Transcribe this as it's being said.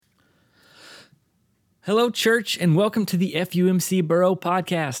Hello, church, and welcome to the FUMC Borough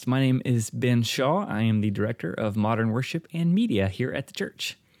Podcast. My name is Ben Shaw. I am the Director of Modern Worship and Media here at the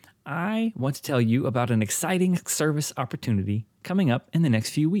church. I want to tell you about an exciting service opportunity coming up in the next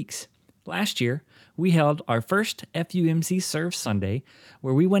few weeks. Last year, we held our first FUMC Serve Sunday,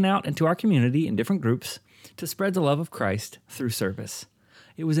 where we went out into our community in different groups to spread the love of Christ through service.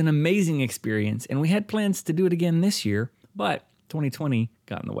 It was an amazing experience, and we had plans to do it again this year, but 2020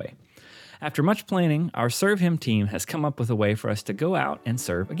 got in the way. After much planning, our Serve Him team has come up with a way for us to go out and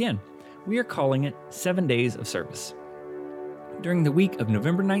serve again. We are calling it 7 Days of Service. During the week of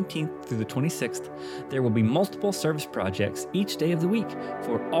November 19th through the 26th, there will be multiple service projects each day of the week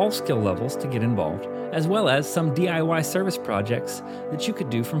for all skill levels to get involved, as well as some DIY service projects that you could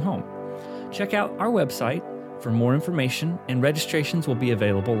do from home. Check out our website for more information, and registrations will be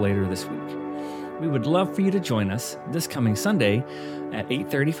available later this week. We would love for you to join us this coming Sunday at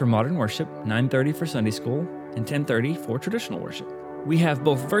 8:30 for modern worship, 9:30 for Sunday school, and 10:30 for traditional worship. We have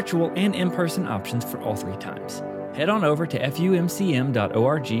both virtual and in-person options for all three times. Head on over to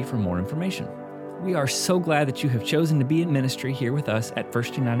fumcm.org for more information. We are so glad that you have chosen to be in ministry here with us at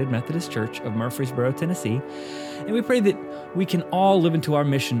First United Methodist Church of Murfreesboro, Tennessee, and we pray that we can all live into our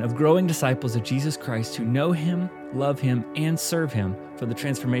mission of growing disciples of Jesus Christ who know Him, love Him, and serve Him for the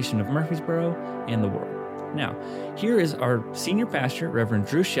transformation of Murfreesboro and the world. Now, here is our senior pastor, Reverend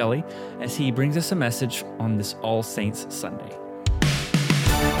Drew Shelley, as he brings us a message on this All Saints Sunday.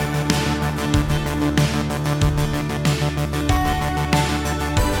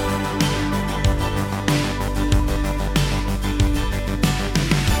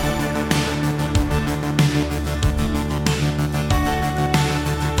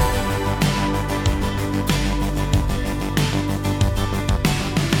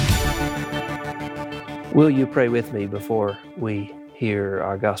 Will you pray with me before we hear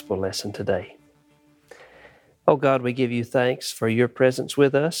our gospel lesson today? Oh God, we give you thanks for your presence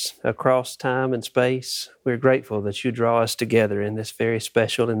with us across time and space. We're grateful that you draw us together in this very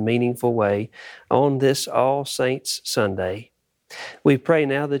special and meaningful way on this All Saints Sunday. We pray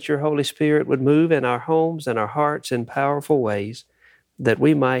now that your Holy Spirit would move in our homes and our hearts in powerful ways, that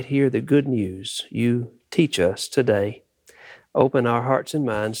we might hear the good news you teach us today. Open our hearts and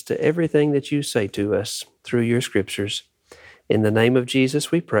minds to everything that you say to us through your scriptures. In the name of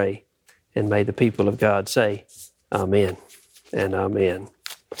Jesus we pray, and may the people of God say, Amen and Amen.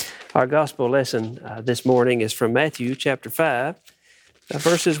 Our gospel lesson this morning is from Matthew chapter 5,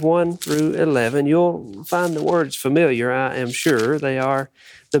 verses 1 through 11. You'll find the words familiar, I am sure. They are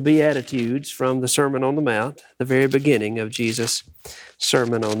the Beatitudes from the Sermon on the Mount, the very beginning of Jesus'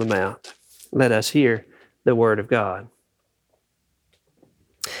 Sermon on the Mount. Let us hear the word of God.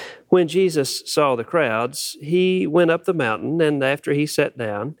 When Jesus saw the crowds, he went up the mountain, and after he sat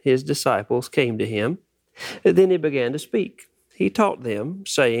down, his disciples came to him. Then he began to speak. He taught them,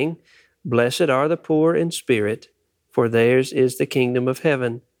 saying, Blessed are the poor in spirit, for theirs is the kingdom of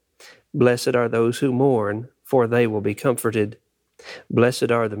heaven. Blessed are those who mourn, for they will be comforted. Blessed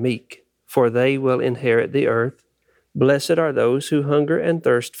are the meek, for they will inherit the earth. Blessed are those who hunger and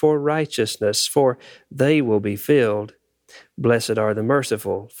thirst for righteousness, for they will be filled. Blessed are the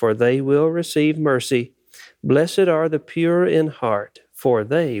merciful, for they will receive mercy. Blessed are the pure in heart, for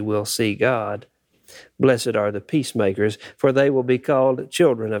they will see God. Blessed are the peacemakers, for they will be called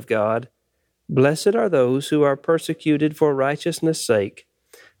children of God. Blessed are those who are persecuted for righteousness' sake,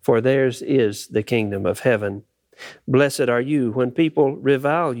 for theirs is the kingdom of heaven. Blessed are you when people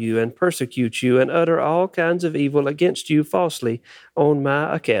revile you and persecute you and utter all kinds of evil against you falsely on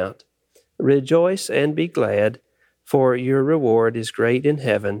my account. Rejoice and be glad, for your reward is great in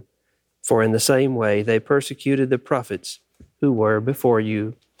heaven, for in the same way they persecuted the prophets who were before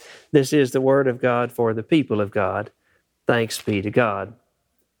you. This is the word of God for the people of God. Thanks be to God.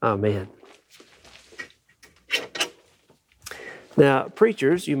 Amen. Now,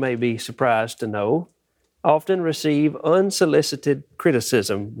 preachers, you may be surprised to know, often receive unsolicited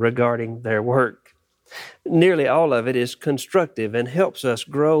criticism regarding their work. Nearly all of it is constructive and helps us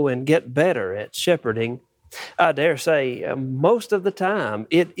grow and get better at shepherding. I dare say most of the time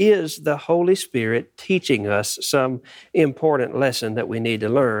it is the Holy Spirit teaching us some important lesson that we need to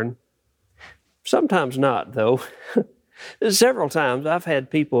learn. Sometimes not, though. Several times I've had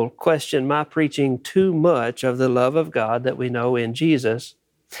people question my preaching too much of the love of God that we know in Jesus.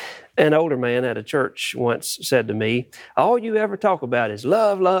 An older man at a church once said to me, all you ever talk about is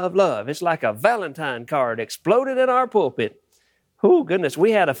love, love, love. It's like a Valentine card exploded in our pulpit. Oh, goodness,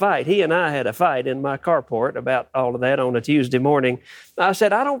 we had a fight. He and I had a fight in my carport about all of that on a Tuesday morning. I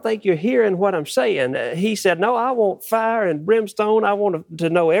said, I don't think you're hearing what I'm saying. He said, no, I want fire and brimstone. I want to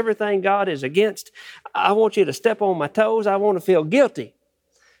know everything God is against. I want you to step on my toes. I want to feel guilty.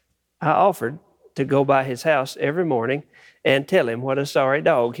 I offered to go by his house every morning and tell him what a sorry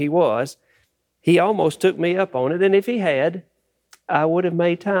dog he was. He almost took me up on it, and if he had, I would have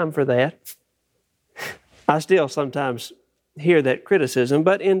made time for that. I still sometimes hear that criticism,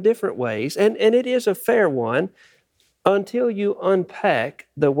 but in different ways, and it is a fair one until you unpack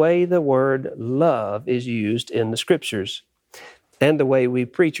the way the word love is used in the Scriptures and the way we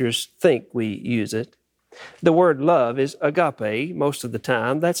preachers think we use it. The word love is agape most of the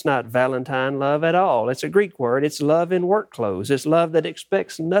time. That's not Valentine love at all. It's a Greek word. It's love in work clothes. It's love that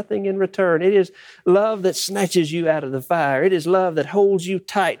expects nothing in return. It is love that snatches you out of the fire. It is love that holds you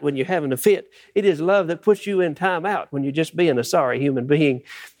tight when you're having a fit. It is love that puts you in time out when you're just being a sorry human being.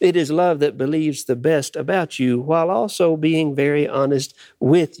 It is love that believes the best about you while also being very honest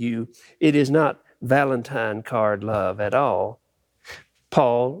with you. It is not Valentine card love at all.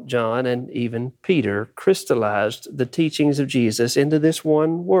 Paul, John, and even Peter crystallized the teachings of Jesus into this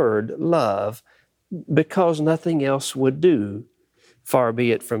one word, love, because nothing else would do. Far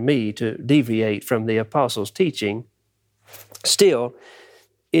be it from me to deviate from the apostles' teaching. Still,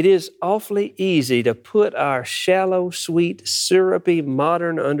 it is awfully easy to put our shallow, sweet, syrupy,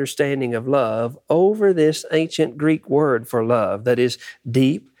 modern understanding of love over this ancient Greek word for love that is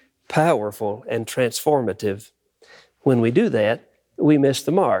deep, powerful, and transformative. When we do that, we miss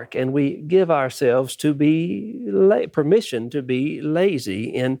the mark, and we give ourselves permission to be lazy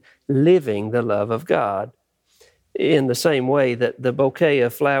in living the love of God. In the same way that the bouquet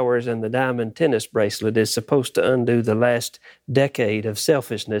of flowers and the diamond tennis bracelet is supposed to undo the last decade of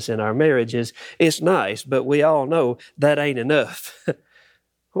selfishness in our marriages, it's nice, but we all know that ain't enough.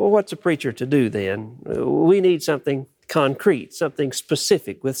 Well, what's a preacher to do then? We need something concrete, something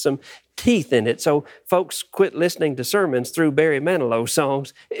specific with some teeth in it, so folks quit listening to sermons through Barry Manilow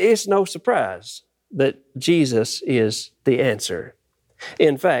songs. It's no surprise that Jesus is the answer.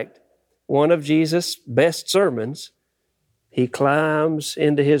 In fact, one of Jesus' best sermons, he climbs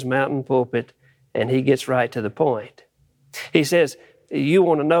into his mountain pulpit and he gets right to the point. He says, you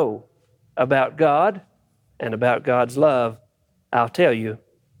want to know about God and about God's love? I'll tell you.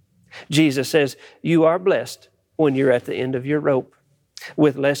 Jesus says, you are blessed when you're at the end of your rope.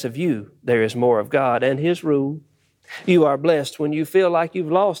 With less of you, there is more of God and His rule. You are blessed when you feel like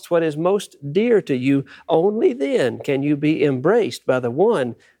you've lost what is most dear to you. Only then can you be embraced by the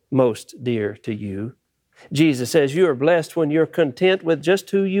one most dear to you. Jesus says you are blessed when you're content with just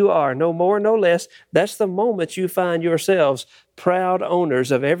who you are, no more, no less. That's the moment you find yourselves proud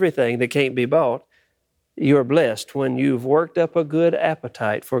owners of everything that can't be bought. You're blessed when you've worked up a good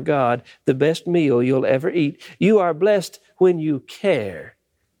appetite for God, the best meal you'll ever eat. You are blessed when you care.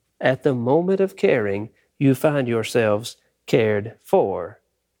 At the moment of caring, you find yourselves cared for.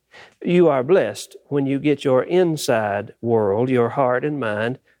 You are blessed when you get your inside world, your heart and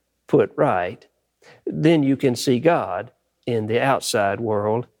mind, put right. Then you can see God in the outside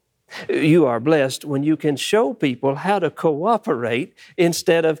world. You are blessed when you can show people how to cooperate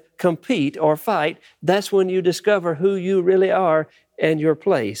instead of compete or fight. That's when you discover who you really are and your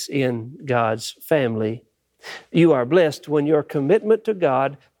place in God's family. You are blessed when your commitment to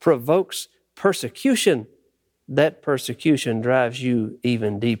God provokes persecution. That persecution drives you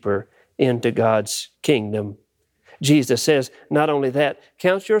even deeper into God's kingdom. Jesus says, not only that,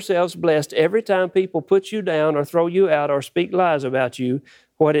 count yourselves blessed every time people put you down or throw you out or speak lies about you.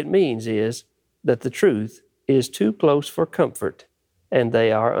 What it means is that the truth is too close for comfort, and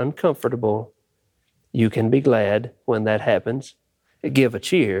they are uncomfortable. You can be glad when that happens. Give a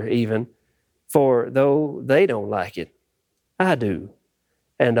cheer, even, for though they don't like it, I do.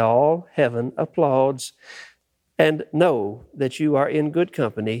 And all heaven applauds. And know that you are in good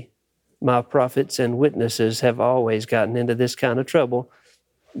company. My prophets and witnesses have always gotten into this kind of trouble.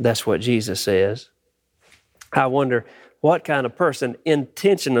 That's what Jesus says. I wonder what kind of person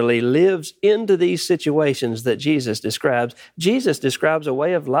intentionally lives into these situations that Jesus describes. Jesus describes a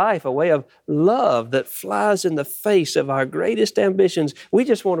way of life, a way of love that flies in the face of our greatest ambitions. We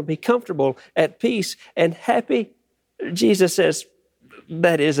just want to be comfortable, at peace, and happy. Jesus says,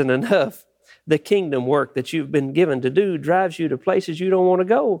 that isn't enough. The kingdom work that you've been given to do drives you to places you don't want to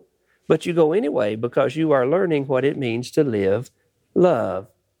go. But you go anyway because you are learning what it means to live love.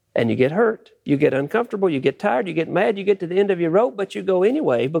 And you get hurt, you get uncomfortable, you get tired, you get mad, you get to the end of your rope, but you go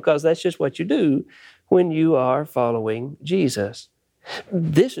anyway because that's just what you do when you are following Jesus.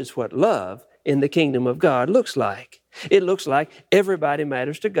 This is what love in the kingdom of God looks like. It looks like everybody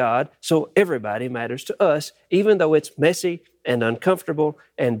matters to God, so everybody matters to us, even though it's messy and uncomfortable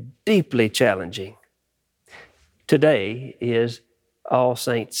and deeply challenging. Today is All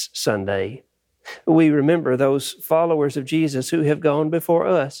Saints Sunday. We remember those followers of Jesus who have gone before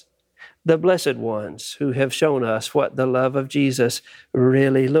us, the blessed ones who have shown us what the love of Jesus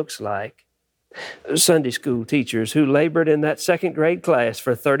really looks like. Sunday school teachers who labored in that second grade class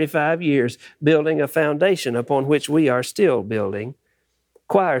for 35 years, building a foundation upon which we are still building.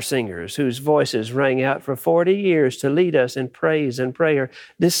 Choir singers whose voices rang out for 40 years to lead us in praise and prayer.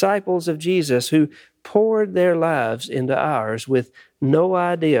 Disciples of Jesus who poured their lives into ours with no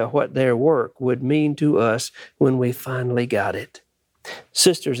idea what their work would mean to us when we finally got it.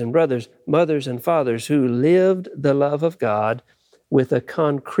 Sisters and brothers, mothers and fathers who lived the love of God with a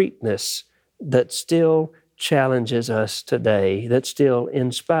concreteness that still challenges us today, that still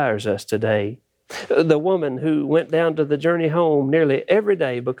inspires us today. The woman who went down to the journey home nearly every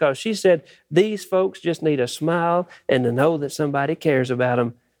day because she said, these folks just need a smile and to know that somebody cares about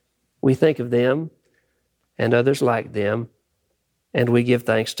them. We think of them and others like them, and we give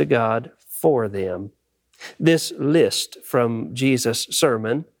thanks to God for them. This list from Jesus'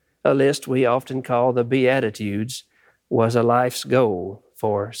 sermon, a list we often call the Beatitudes, was a life's goal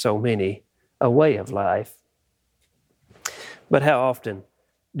for so many, a way of life. But how often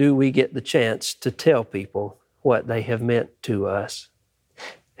do we get the chance to tell people what they have meant to us?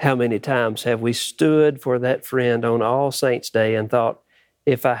 How many times have we stood for that friend on All Saints' Day and thought,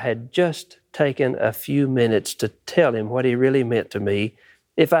 if I had just taken a few minutes to tell him what he really meant to me,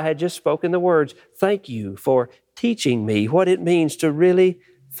 if I had just spoken the words, thank you for teaching me what it means to really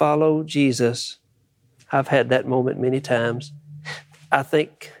follow Jesus. I've had that moment many times. I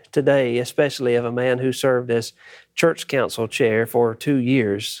think today, especially of a man who served as church council chair for 2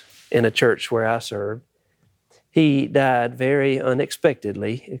 years in a church where I served. He died very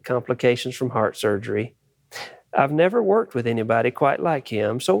unexpectedly, complications from heart surgery. I've never worked with anybody quite like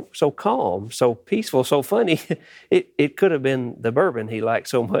him, so calm, so peaceful, so funny. It could have been the bourbon he liked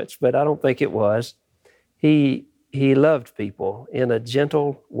so much, but I don't think it was. He loved people in a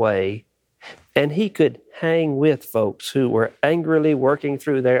gentle way, and he could hang with folks who were angrily working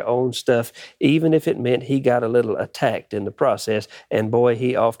through their own stuff, even if it meant he got a little attacked in the process. And boy,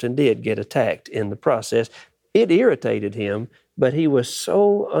 he often did get attacked in the process. It irritated him, but he was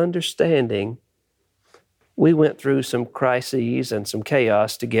so understanding. We went through some crises and some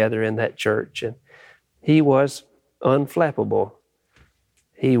chaos together in that church, and he was unflappable.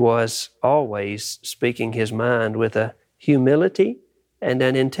 He was always speaking his mind with a humility and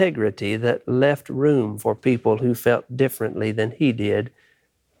an integrity that left room for people who felt differently than he did.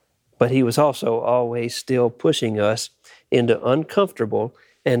 But he was also always still pushing us into uncomfortable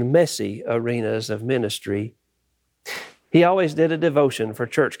and messy arenas of ministry. He always did a devotion for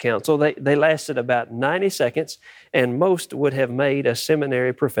church council. They lasted about 90 seconds, and most would have made a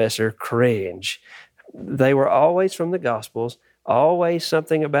seminary professor cringe. They were always from the Gospels, always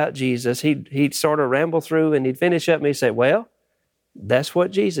something about Jesus. He'd sort of ramble through, and he'd finish up and he'd say, well, that's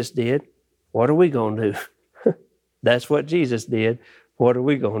what Jesus did. What are we going to do? That's what Jesus did. What are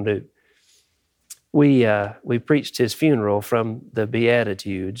we going to do? We preached his funeral from the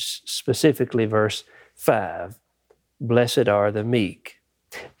Beatitudes, specifically verse 5. Blessed are the meek.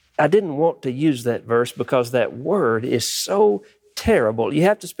 I didn't want to use that verse because that word is so terrible. You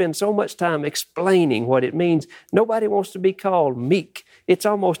have to spend so much time explaining what it means. Nobody wants to be called meek. It's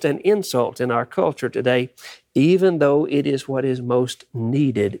almost an insult in our culture today, even though it is what is most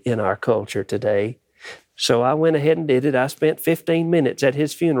needed in our culture today. So I went ahead and did it. I spent 15 minutes at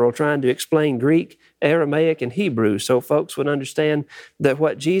his funeral trying to explain Greek, Aramaic, and Hebrew so folks would understand that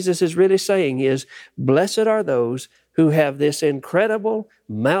what Jesus is really saying is, blessed are those who have this incredible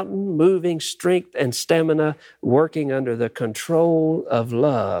mountain-moving strength and stamina working under the control of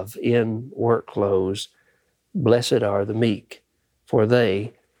love in work clothes. Blessed are the meek, for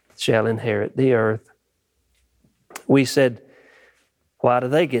they shall inherit the earth. We said, why do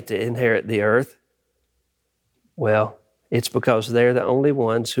they get to inherit the earth? Well, it's because they're the only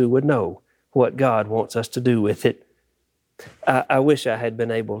ones who would know what God wants us to do with it. I wish I had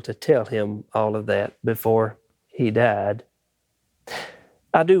been able to tell him all of that before he died.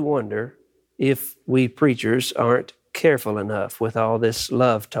 I do wonder if we preachers aren't careful enough with all this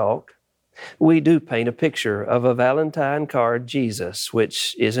love talk. We do paint a picture of a Valentine card Jesus,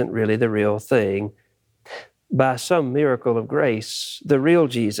 which isn't really the real thing. By some miracle of grace, the real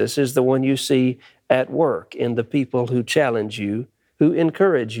Jesus is the one you see at work in the people who challenge you, who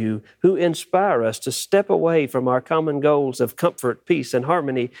encourage you, who inspire us to step away from our common goals of comfort, peace, and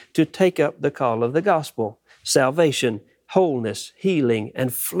harmony to take up the call of the gospel, salvation, wholeness, healing,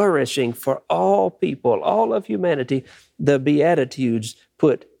 and flourishing for all people, all of humanity. The Beatitudes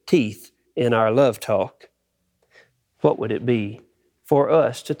put teeth in our love talk. What would it be for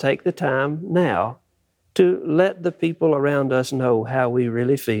us to take the time now to let the people around us know how we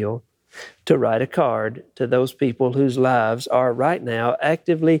really feel, to write a card to those people whose lives are right now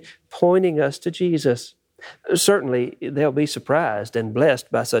actively pointing us to Jesus? Certainly, they'll be surprised and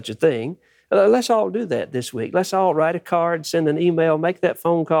blessed by such a thing. Let's all do that this week. Let's all write a card, send an email, make that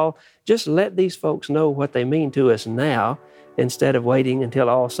phone call. Just let these folks know what they mean to us now, instead of waiting until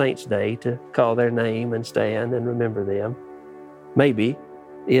All Saints' Day to call their name and stand and remember them. Maybe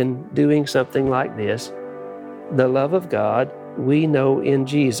in doing something like this, the love of God we know in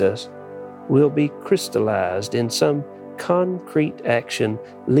Jesus will be crystallized in some concrete action,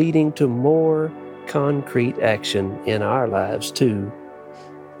 leading to more concrete action in our lives too.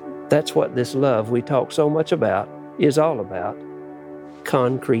 That's what this love we talk so much about is all about.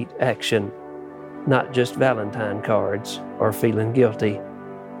 Concrete action, not just Valentine cards or feeling guilty.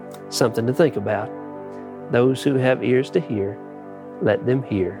 Something to think about. Those who have ears to hear, let them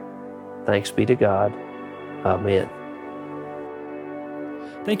hear. Thanks be to God. Amen.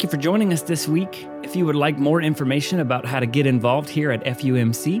 Thank you for joining us this week. If you would like more information about how to get involved here at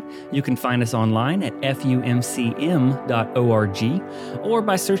FUMC, you can find us online at fumcm.org or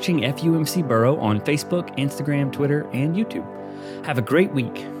by searching FUMC Borough on Facebook, Instagram, Twitter, and YouTube. Have a great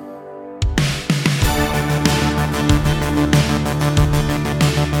week.